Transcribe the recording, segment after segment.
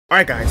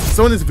Alright guys,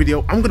 so in this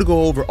video, I'm gonna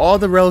go over all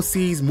the RELL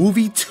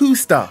movie 2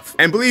 stuff.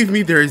 And believe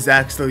me, there is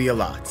actually a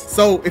lot.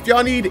 So if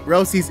y'all need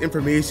RELL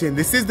information,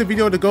 this is the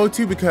video to go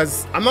to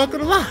because I'm not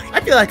gonna lie,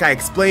 I feel like I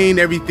explained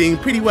everything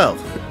pretty well.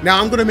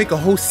 Now I'm gonna make a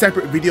whole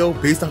separate video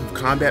based off of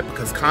combat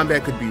because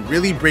combat could be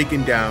really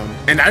breaking down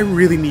and I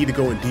really need to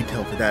go in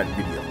detail for that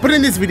video. But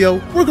in this video,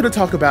 we're gonna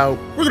talk about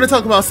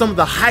some of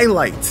the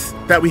highlights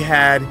that we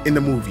had in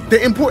the movie.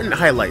 The important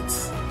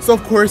highlights. So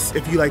of course,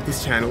 if you like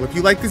this channel, if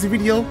you like this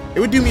video,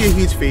 it would do me a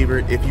huge favor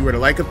if you were to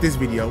like up this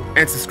video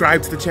and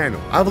subscribe to the channel.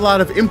 I have a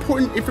lot of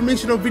important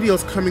informational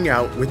videos coming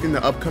out within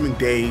the upcoming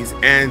days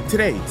and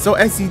today. So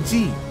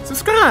SEG,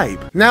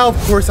 subscribe. Now, of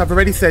course, I've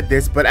already said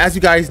this, but as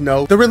you guys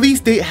know, the release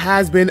date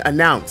has been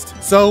announced.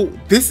 So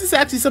this is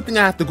actually something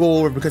I have to go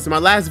over because in my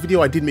last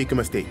video, I did make a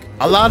mistake.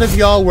 A lot of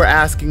y'all were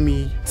asking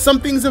me some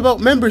things about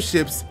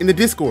memberships in the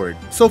Discord.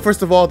 So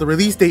first of all, the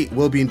release date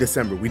will be in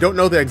December. We don't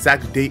know the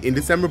exact date in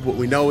December, but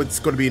we know it's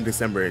going to be in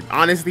December, and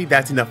honestly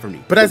that's enough for me.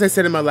 But as I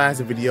said in my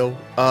last video,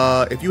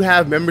 if you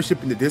have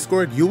membership in the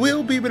Discord, you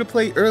will be able to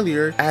play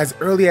as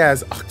early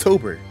as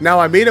October. Now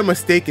I made a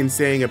mistake in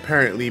saying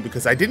apparently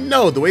because I didn't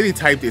know, the way they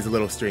typed it is a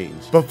little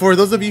strange. But for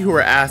those of you who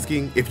are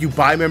asking, if you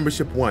buy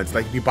membership once,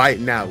 like if you buy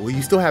it now, will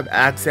you still have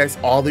access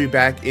all the way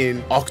back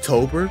in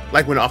October?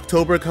 Like when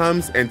October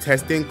comes and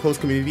testing closed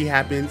community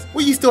happens,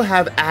 will you still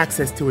have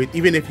access to it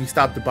even if you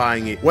stopped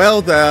buying it?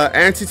 Well, the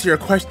answer to your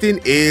question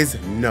is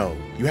no.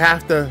 You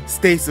have to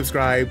stay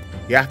subscribed.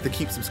 You have to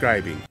keep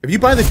subscribing. If you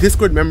buy the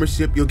Discord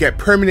membership, you'll get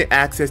permanent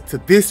access to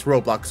this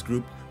Roblox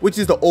group, which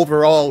is the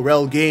overall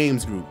RELL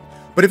Games group.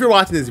 But if you're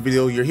watching this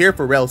video, you're here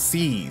for RELL.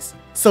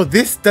 So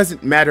this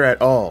doesn't matter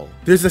at all.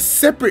 There's a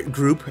separate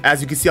group, as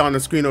you can see on the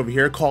screen over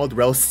here, called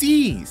RELL.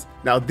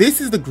 Now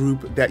this is the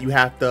group that you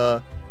have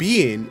to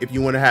be in if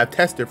you want to have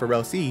tester for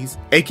RELL,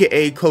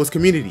 aka closed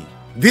community.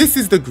 This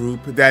is the group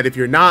that if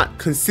you're not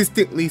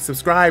consistently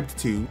subscribed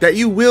to, that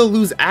you will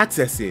lose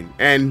access in.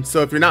 And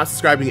so if you're not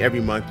subscribing every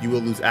month, you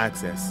will lose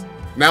access.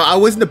 Now, I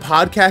was in the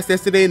podcast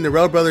yesterday and the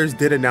RELL brothers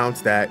did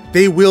announce that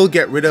they will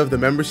get rid of the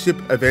membership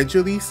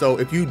eventually. So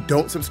if you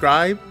don't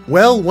subscribe,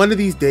 well, one of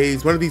these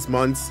days, one of these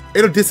months,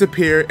 it'll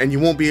disappear and you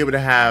won't be able to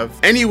have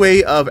any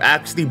way of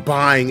actually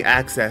buying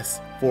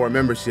access for a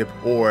membership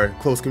or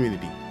closed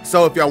community.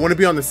 So if y'all want to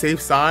be on the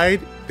safe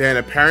side, then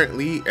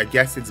apparently, I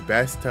guess it's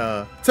best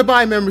to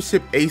buy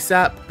membership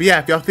ASAP. But yeah,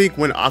 if y'all think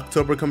when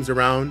October comes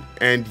around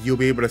and you'll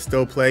be able to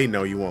still play,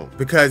 no, you won't.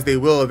 Because they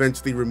will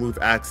eventually remove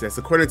access,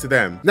 according to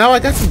them. Now, I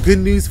got some good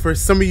news for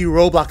some of you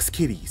Roblox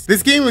kiddies.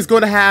 This game is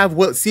going to have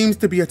what seems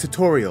to be a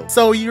tutorial.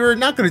 So you're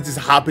not going to just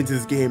hop into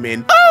this game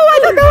and, oh, I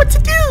don't know what to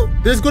do.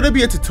 There's going to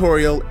be a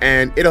tutorial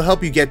and it'll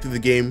help you get through the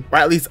game, or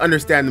at least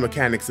understand the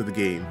mechanics of the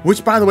game.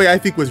 Which, by the way, I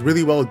think was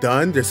really well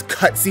done. There's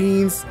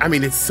cutscenes. I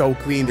mean, it's so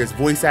clean. There's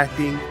voice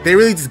acting. They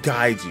really just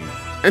guide you.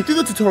 And through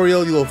the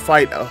tutorial, you'll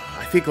fight,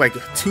 I think like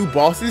 2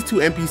 bosses, 2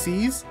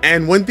 NPCs.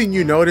 And one thing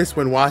you notice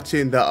when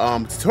watching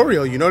the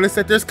tutorial, you notice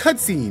that there's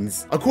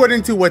cutscenes.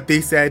 According to what they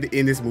said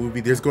in this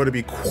movie, there's going to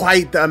be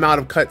quite the amount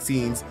of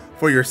cutscenes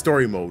for your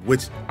story mode,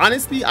 which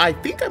honestly I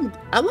think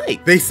I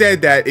like. They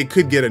said that it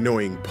could get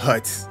annoying,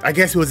 but I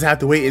guess we'll just have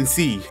to wait and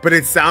see. But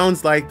it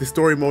sounds like the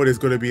story mode is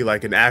going to be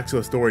like an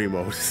actual story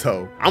mode,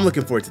 so I'm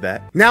looking forward to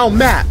that. Now,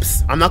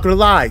 maps. I'm not gonna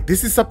lie,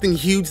 this is something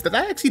huge that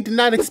I actually did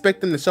not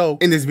expect them to show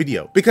in this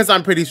video because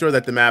I'm pretty sure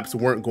that the maps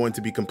weren't going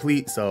to be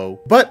complete.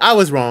 But I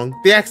was wrong.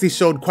 They actually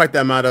showed quite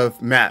the amount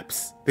of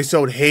maps. They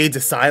showed Hades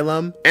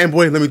Asylum, and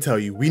boy, let me tell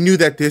you, we knew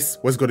that this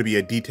was going to be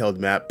a detailed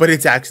map, but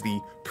it's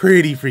actually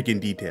pretty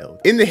freaking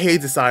detailed. In the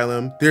Hades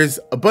Asylum, there's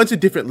a bunch of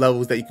different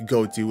levels that you could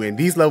go to, and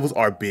these levels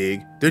are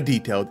big, they're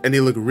detailed, and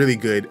they look really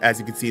good, as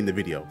you can see in the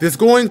video. There's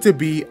going to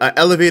be an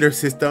elevator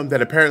system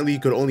that apparently you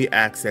could only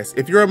access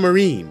if you're a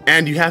Marine,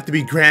 and you have to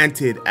be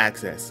granted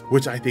access,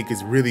 which I think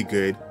is really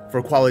good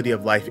for quality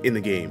of life in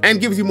the game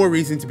and gives you more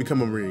reason to become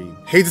a Marine.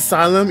 Hades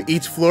Asylum,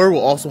 each floor will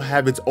also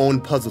have its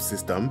own puzzle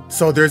system.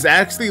 So there's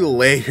actually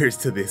layers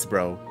to this,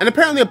 bro. And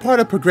apparently a part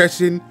of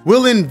progression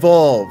will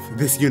involve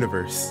this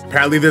universe.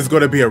 Apparently there's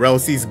going to be a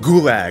RELL's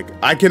Gulag.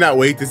 I cannot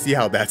wait to see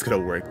how that's going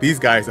to work. These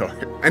guys are.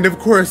 And of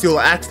course, you'll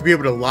actually be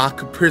able to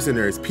lock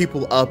prisoners,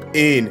 people up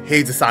in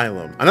Hades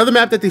Asylum. Another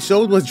map that they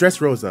showed was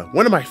Dressrosa,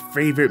 one of my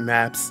favorite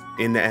maps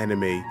in the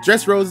anime.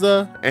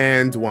 Dressrosa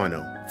and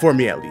Wano, for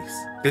me at least.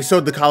 They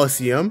showed the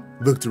Coliseum,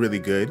 looked really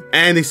good.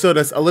 And they showed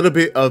us a little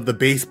bit of the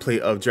base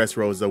plate of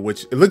Dressrosa,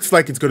 which it looks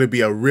like it's gonna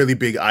be a really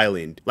big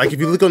island. Like if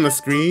you look on the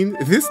screen,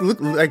 this look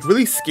like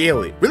really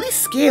scale it.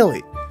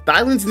 The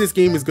islands in this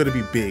game is gonna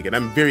be big, and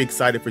I'm very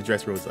excited for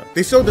Dressrosa.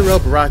 They showed the RELL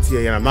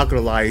Baratier, and I'm not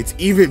gonna lie, it's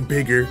even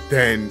bigger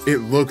than it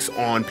looks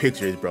on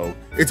pictures, bro.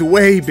 It's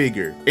way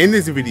bigger. In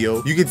this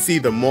video, you can see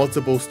the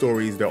multiple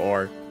stories there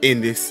are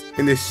in this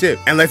ship.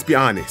 And let's be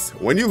honest,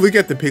 when you look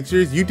at the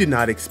pictures, you did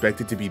not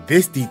expect it to be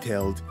this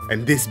detailed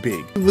and this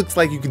big. It looks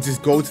like you can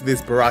just go to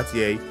this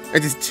Baratier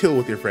and just chill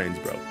with your friends,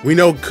 bro. We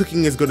know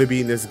cooking is gonna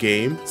be in this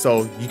game,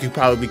 so you could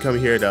probably come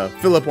here to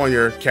fill up on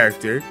your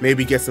character,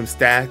 maybe get some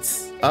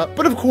stats.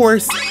 But of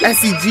course,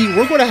 SEG,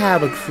 we're gonna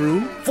have a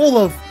crew full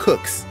of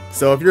cooks.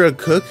 So if you're a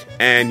cook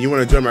and you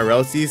want to join my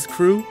RELL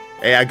crew,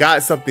 hey, I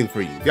got something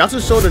for you. They also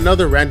showed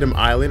another random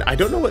island. I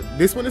don't know what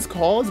this one is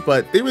called,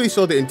 but they really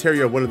showed the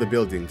interior of one of the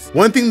buildings.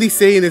 One thing they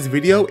say in this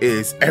video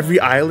is every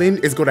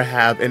island is going to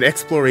have an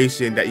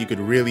exploration that you could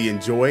really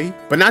enjoy,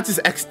 but not just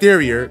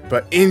exterior,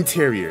 but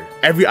interior.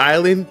 Every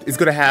island is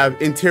going to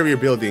have interior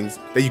buildings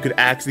that you could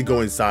actually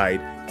go inside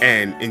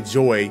and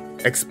enjoy,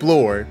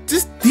 explore.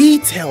 Just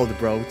detailed,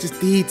 bro, just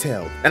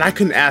detailed. And I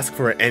couldn't ask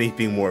for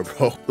anything more,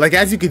 bro. Like,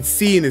 as you can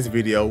see in this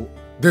video,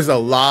 there's a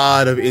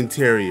lot of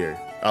interior.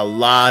 A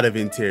lot of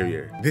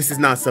interior. This is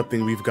not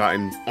something we've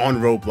gotten on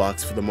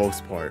Roblox for the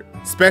most part,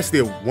 especially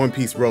a One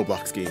Piece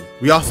Roblox game.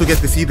 We also get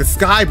to see the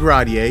Sky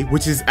Baratier,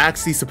 which is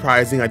actually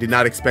surprising. I did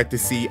not expect to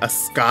see a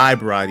Sky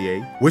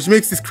Baratier. Which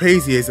makes this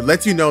crazy is it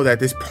lets you know that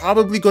there's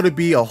probably going to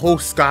be a whole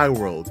sky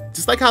world.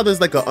 Just like how there's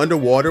like an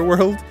underwater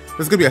world,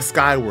 there's going to be a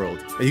sky world.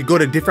 And you go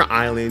to different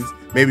islands.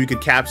 Maybe you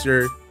could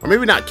capture, or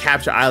maybe not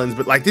capture islands,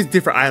 but like there's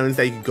different islands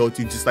that you could go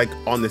to, just like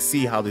on the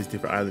sea, how there's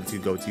different islands you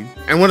could go to.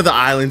 And one of the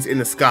islands in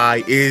the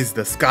sky is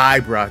the Sky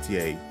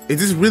Baratier. It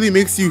just really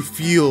makes you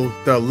feel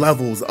the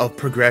levels of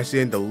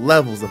progression, the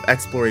levels of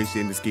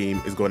exploration this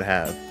game is going to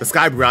have. The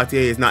Sky Baratier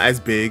is not as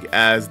big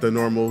as the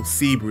normal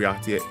Sea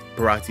Baratier,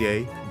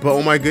 but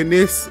oh my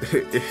goodness,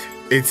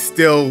 it's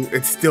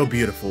still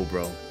beautiful,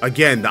 bro.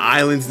 Again, the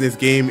islands in this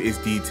game is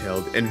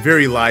detailed and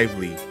very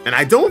lively. And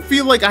I don't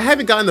feel like I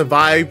haven't gotten the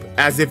vibe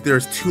as if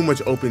there's too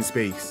much open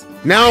space.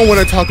 Now I want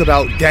to talk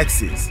about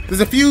dexes. There's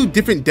a few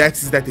different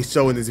dexes that they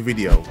show in this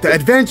video. The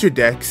adventure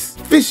dex,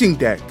 fishing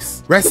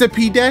dex,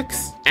 recipe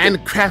dex,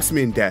 and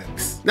craftsman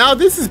dex. Now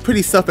this is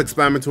pretty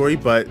self-explanatory,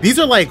 but these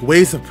are like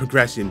ways of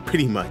progression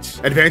pretty much.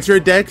 Adventure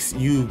dex,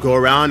 you go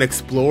around,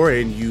 explore,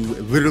 and you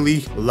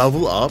literally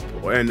level up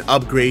and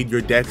upgrade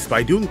your dex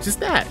by doing just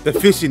that. The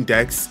fishing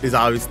dex is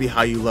obviously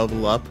how you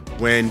level up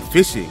when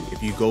fishing.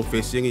 If you go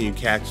fishing and you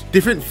catch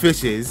different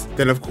fishes,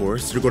 then of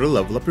course you're going to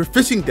level up your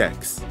fishing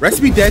dex.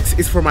 Recipe dex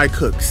is for my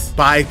cooks.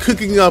 By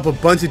cooking up a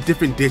bunch of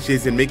different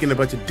dishes and making a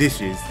bunch of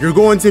dishes, you're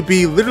going to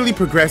be literally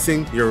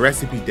progressing your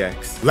recipe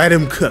dex. Let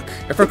them cook.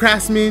 And for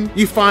craftsmen,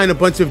 you find a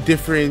bunch of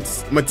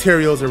different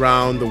materials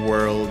around the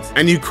world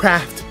and you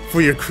craft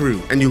for your crew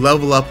and you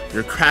level up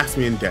your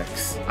craftsman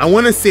dex. I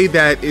want to say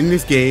that in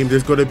this game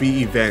there's going to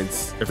be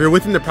events. If you're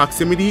within the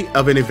proximity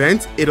of an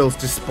event, it'll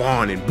just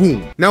spawn and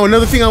boom. Now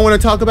another thing I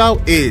want to talk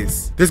about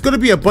is there's going to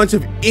be a bunch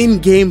of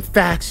in-game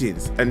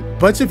factions and a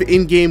bunch of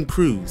in-game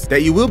crews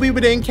that you will be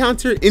able to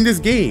encounter in this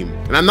game.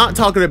 And I'm not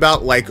talking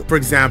about, like, for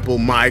example,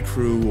 my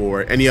crew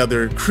or any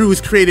other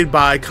crews created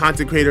by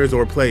content creators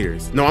or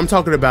players. No, I'm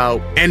talking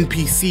about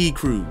NPC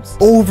crews.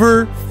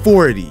 Over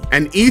 40.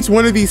 And each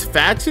one of these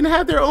factions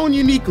have their own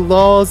unique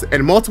laws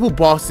and multiple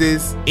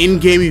bosses,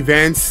 in-game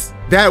events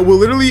that will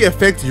literally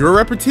affect your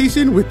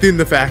reputation within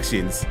the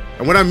factions.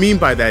 And what I mean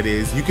by that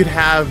is you could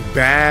have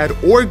bad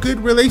or good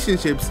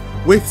relationships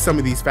with some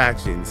of these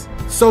factions.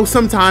 So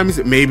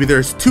sometimes maybe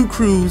there's two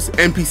crews,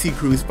 NPC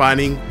crews,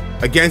 fighting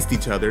against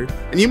each other,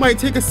 and you might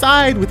take a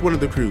side with one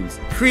of the crews,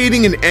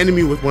 creating an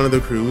enemy with one of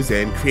the crews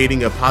and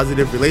creating a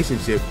positive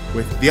relationship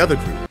with the other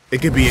crew.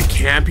 It could be a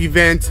camp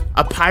event,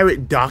 a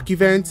pirate dock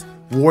event,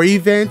 war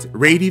event,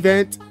 raid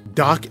event,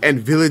 dock and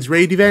village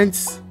raid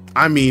events.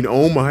 I mean,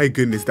 oh my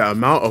goodness, the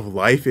amount of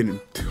life and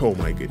oh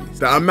my goodness,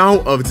 the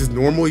amount of just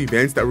normal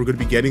events that we're going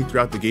to be getting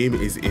throughout the game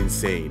is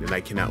insane, and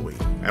I cannot wait.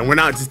 And we're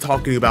not just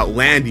talking about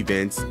land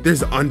events,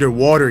 there's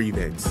underwater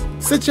events,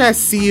 such as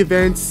sea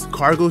events,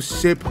 cargo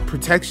ship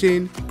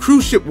protection,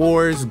 cruise ship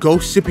wars,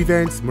 ghost ship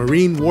events,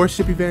 marine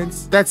warship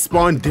events that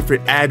spawn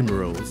different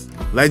admirals,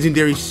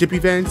 legendary ship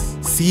events,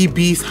 sea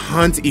beast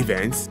hunt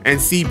events, and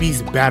sea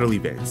beast battle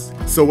events.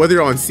 So whether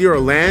you're on sea or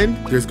land,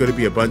 there's going to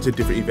be a bunch of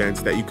different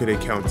events that you could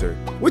encounter,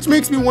 which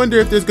makes me wonder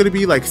if there's going to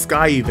be like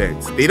sky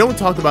events. They don't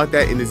talk about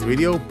that in this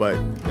video, but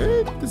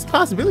there's a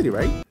possibility,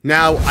 right?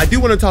 Now, I do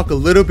want to talk a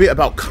little bit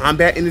about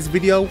combat in this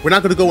video. We're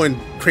not going to go in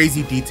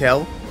crazy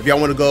detail. If y'all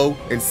want to go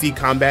and see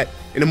combat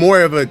in a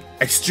more of an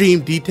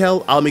extreme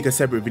detail, I'll make a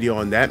separate video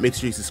on that. Make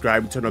sure you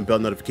subscribe and turn on bell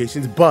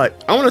notifications.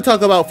 But I want to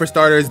talk about, for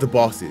starters, the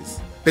bosses.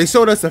 They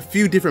showed us a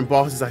few different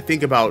bosses, I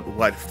think about,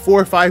 what,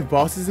 4 or 5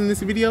 bosses in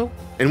this video?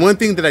 And one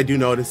thing that I do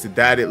notice is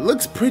that it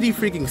looks pretty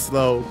freaking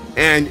slow,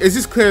 and it's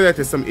just clear that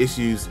there's some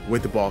issues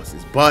with the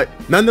bosses. But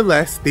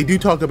nonetheless, they do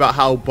talk about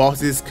how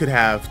bosses could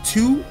have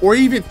 2 or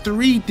even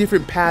 3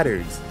 different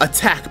patterns,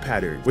 attack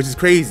patterns, which is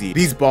crazy.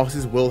 These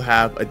bosses will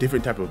have a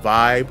different type of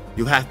vibe.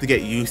 You'll have to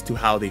get used to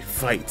how they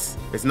fight.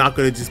 It's not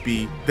gonna just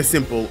be the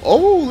simple,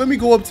 oh, let me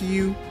go up to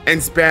you and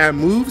spam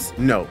moves.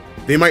 No.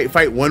 They might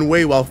fight one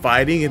way while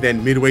fighting, and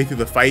then midway through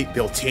the fight,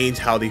 they'll change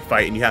how they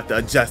fight, and you have to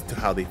adjust to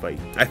how they fight.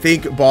 I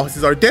think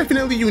bosses are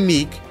definitely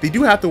unique. They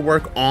do have to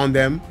work on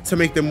them to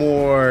make them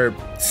more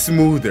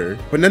smoother.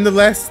 But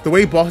nonetheless, the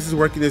way bosses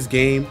work in this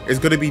game is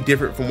going to be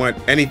different from what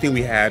anything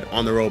we had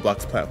on the Roblox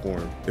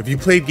platform. If you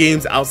played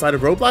games outside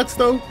of Roblox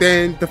though,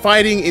 then the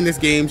fighting in this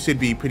game should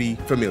be pretty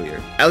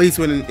familiar, at least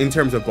when in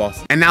terms of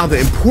bosses. And now the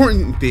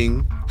important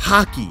thing,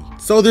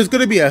 Haki. So there's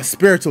going to be a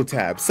spiritual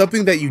tab,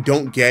 something that you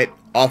don't get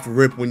off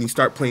rip when you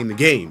start playing the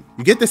game.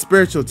 You get the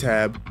spiritual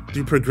tab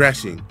through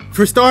progression.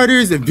 For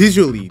starters,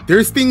 visually,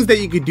 there's things that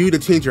you could do to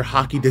change your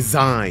Haki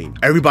design.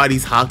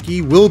 Everybody's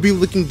Haki will be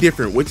looking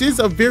different, which is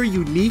a very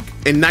unique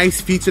and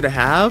nice feature to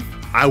have.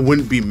 I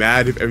wouldn't be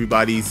mad if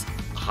everybody's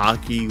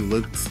Haki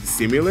looked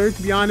similar,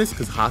 to be honest,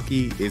 because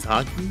Haki is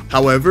Haki.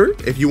 However,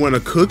 if you want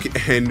to cook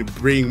and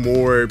bring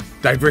more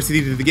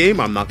diversity to the game,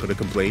 I'm not going to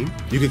complain.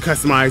 You can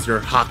customize your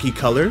Haki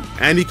color,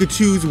 and you could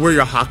choose where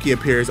your Haki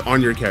appears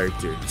on your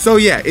character. So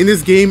yeah, in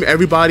this game,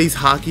 everybody's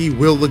Haki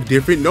will look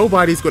different.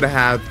 Nobody's going to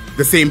have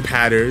the same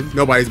pattern.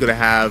 Nobody's going to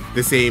have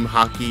the same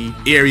Haki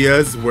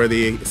areas where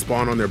they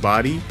spawn on their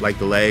body, like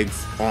the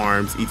legs,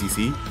 arms,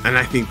 etc. And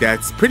I think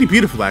that's pretty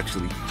beautiful,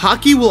 actually.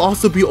 Haki will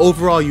also be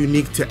overall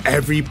unique to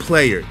every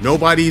player.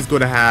 Nobody's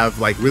going to have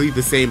like really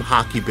the same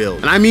Haki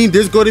build. And I mean,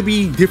 there's going to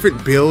be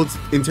different builds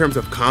in terms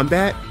of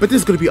combat, but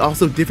there's going to be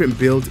also different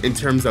builds in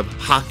terms of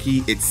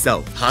Haki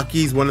itself.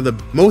 Haki is one of the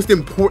most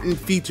important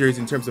features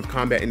in terms of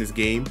combat in this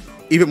game,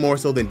 even more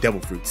so than devil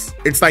fruits.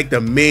 It's like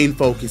the main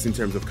focus in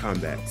terms of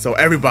combat. So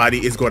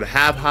everybody is going to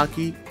have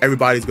Haki,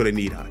 everybody's going to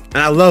need Haki. And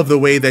I love the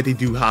way that they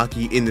do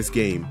Haki in this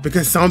game,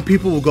 because some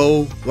people will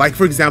go, like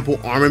for example,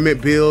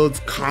 armament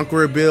builds,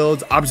 conqueror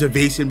builds,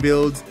 observation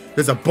builds.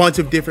 There's a bunch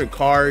of different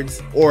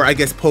cards, or I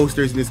guess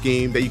posters in this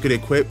game that you could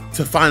equip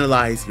to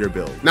finalize your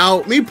build.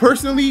 Now, me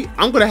personally,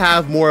 I'm gonna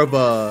have more of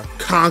a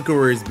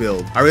conqueror's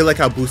build. I really like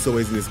how Buso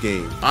is in this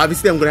game.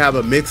 Obviously, I'm gonna have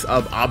a mix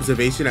of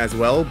observation as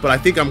well, but I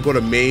think I'm gonna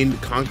main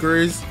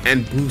conquerors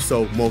and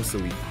Buso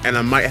mostly. And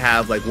I might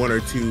have like 1 or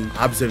 2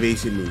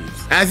 observation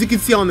moves. As you can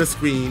see on the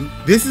screen,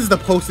 this is the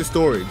poster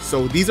storage.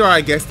 So these are,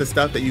 I guess, the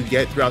stuff that you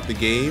get throughout the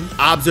game.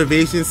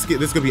 Observation skill,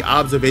 this could be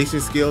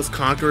observation skills,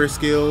 conqueror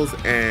skills,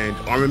 and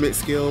armament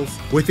skills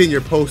within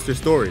your poster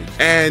storage.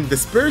 And the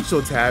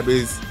spiritual tab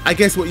is, I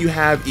guess, what you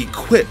have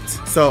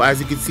equipped. So as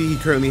you can see, he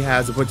currently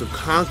has a bunch of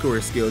conqueror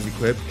skills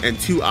equipped and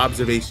 2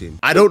 observation.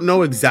 I don't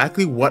know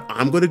exactly what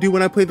I'm going to do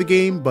when I play the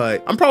game,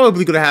 but I'm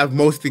probably going to have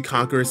mostly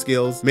conqueror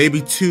skills,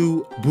 maybe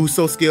 2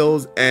 Buso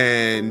skills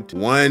and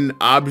 1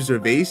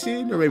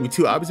 observation, or maybe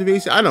 2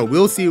 observation. I don't know,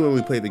 we'll see when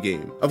we play the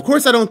game. Of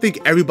course, I don't think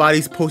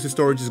everybody's poster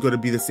storage is going to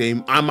be the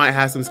same. I might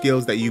have some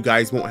skills that you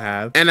guys won't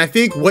have. And I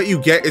think what you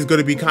get is going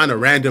to be kind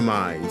of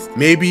randomized.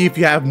 Maybe if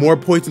you have more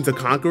points into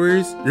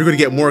conquerors, you're going to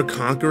get more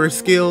conqueror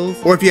skills.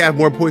 Or if you have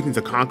more points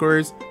into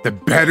conquerors, the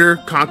better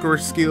conqueror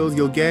skills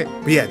you'll get.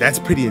 But yeah, that's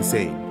pretty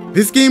insane.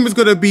 This game is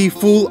going to be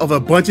full of a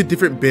bunch of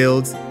different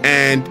builds,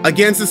 and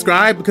again,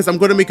 subscribe because I'm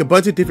going to make a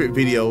bunch of different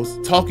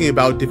videos talking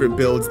about different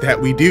builds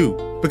that we do,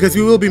 because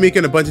we will be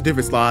making a bunch of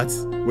different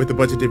slots with a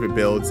bunch of different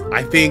builds.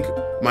 I think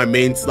my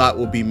main slot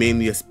will be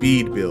mainly a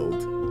speed build,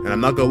 and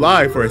I'm not gonna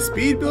lie, for a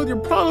speed build, you're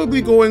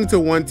probably going to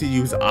want to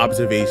use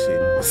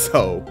observation.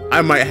 So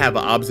I might have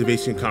an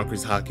observation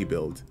conquers Haki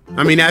build.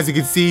 I mean, as you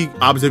can see,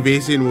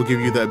 observation will give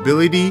you the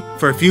ability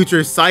for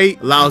future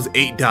sight, allows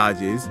 8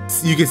 dodges.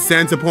 So you can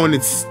sense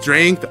opponent's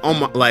strength. Oh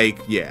my, like,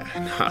 yeah.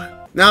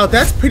 Now,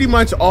 that's pretty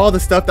much all the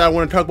stuff that I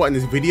want to talk about in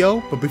this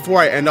video. But before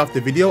I end off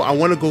the video, I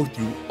want to go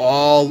through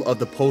all of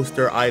the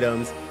poster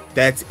items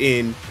that's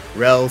in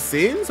RELL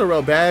Sins or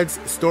RELL Bad's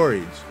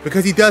storage,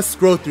 because he does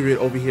scroll through it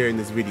over here in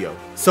this video.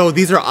 So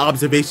these are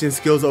observation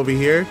skills over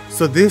here.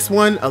 So this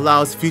one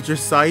allows future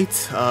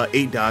sight,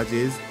 8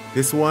 dodges.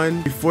 This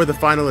one before the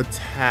final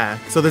attack.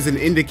 So there's an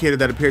indicator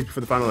that appears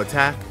before the final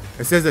attack.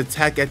 It says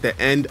attack at the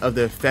end of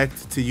the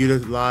effect to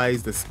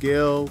utilize the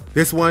skill.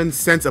 This one,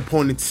 sense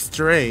opponent's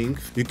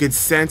strength. You could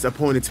sense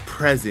opponent's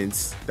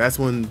presence. That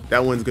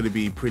one's gonna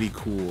be pretty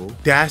cool.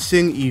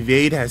 Dashing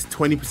evade has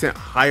 20%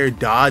 higher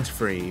dodge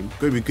frame.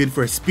 Gonna be good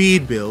for a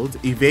speed build.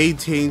 Evade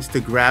change to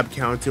grab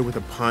counter with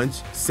a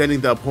punch, sending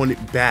the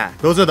opponent back.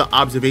 Those are the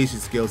observation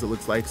skills it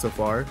looks like so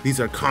far. These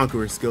are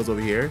conqueror skills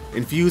over here.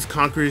 Infuse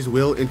conqueror's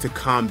will into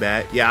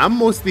combat. Yeah, I'm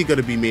mostly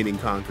gonna be maining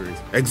conquerors.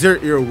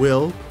 Exert your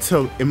will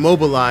to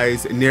immobilize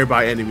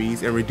nearby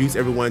enemies and reduce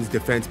everyone's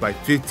defense by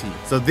 50.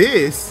 So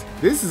this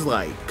is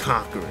like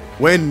conquering.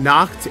 When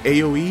knocked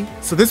AoE.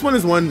 So this one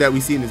is one that we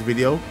see in this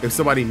video. If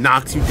somebody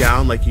knocks you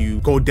down, like you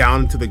go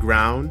down to the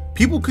ground,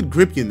 people could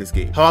grip you in this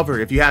game. However,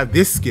 if you have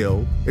this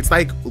skill, it's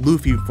like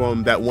Luffy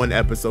from that one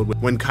episode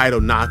when Kaido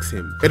knocks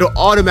him. It'll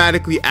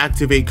automatically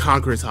activate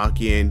Conqueror's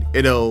Haki and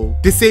it'll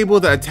disable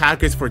the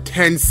attackers for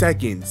 10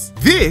 seconds.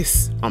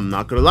 This, I'm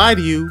not gonna lie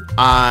to you,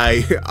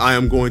 I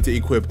am going to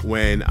equip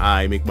when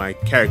I make my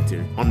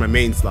character on my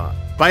main slot.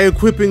 By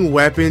equipping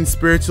weapon,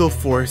 spiritual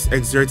force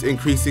exerts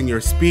increasing your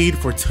speed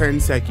for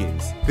 10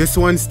 seconds. This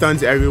one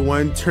stuns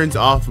everyone, turns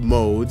off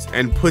modes,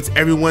 and puts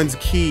everyone's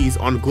keys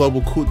on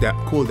global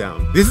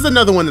cooldown. This is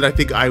another one that I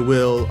think I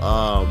will,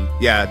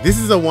 yeah, this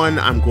is the one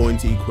I'm going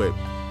to equip.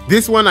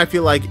 This one I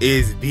feel like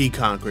is the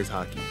Conqueror's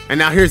Haki. And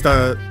now here's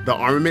the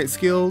armament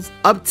skills.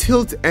 Up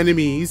tilt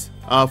enemies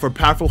for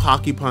powerful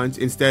Haki punch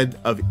instead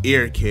of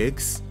air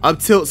kicks. Up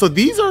tilt, so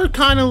these are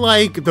kind of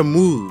like the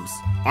moves.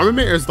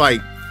 Armament is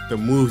like the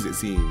moves, it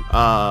seems.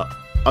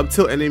 Up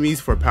tilt enemies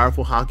for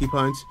powerful Haki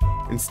punch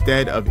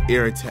instead of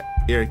air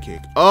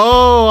kick.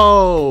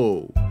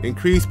 Oh,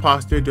 increase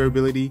posture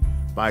durability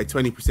by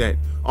 20%.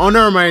 Oh,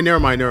 never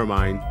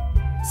mind.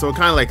 So it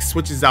kind of like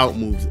switches out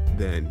moves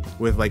then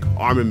with like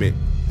armament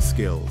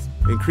skills.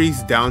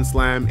 Increase down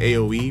slam,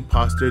 AoE,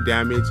 posture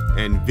damage,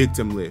 and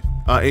victim lift.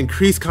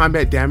 Increase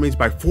combat damage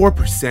by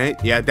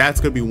 4%. Yeah, that's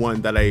gonna be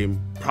one that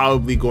I'm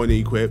probably going to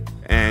equip.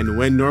 And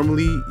when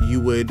normally you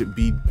would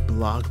be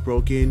block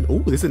broken. Oh,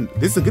 this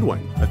is a good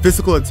one. A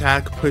physical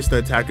attack, push the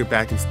attacker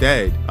back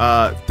instead.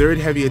 Third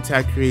heavy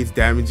attack creates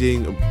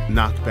damaging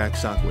knockback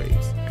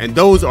shockwaves. And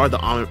those are the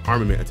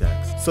armament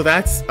attacks. So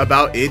that's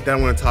about it that I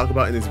want to talk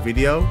about in this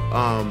video.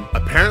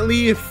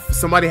 Apparently if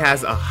somebody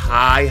has a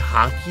high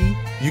Haki,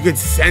 you can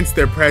sense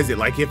their presence.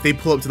 Like if they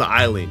pull up to the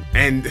island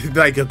and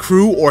like a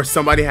crew or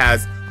somebody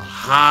has a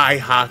high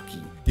Haki,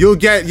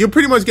 you'll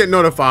pretty much get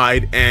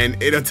notified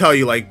and it'll tell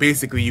you like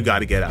basically you got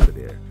to get out of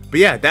there. But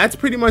yeah, that's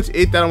pretty much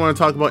it that I want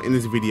to talk about in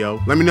this video.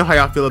 Let me know how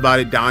y'all feel about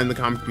it down in the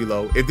comments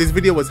below. If this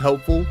video was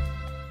helpful,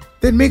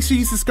 then make sure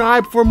you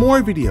subscribe for more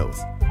videos.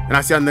 And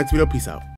I'll see you on the next video. Peace out.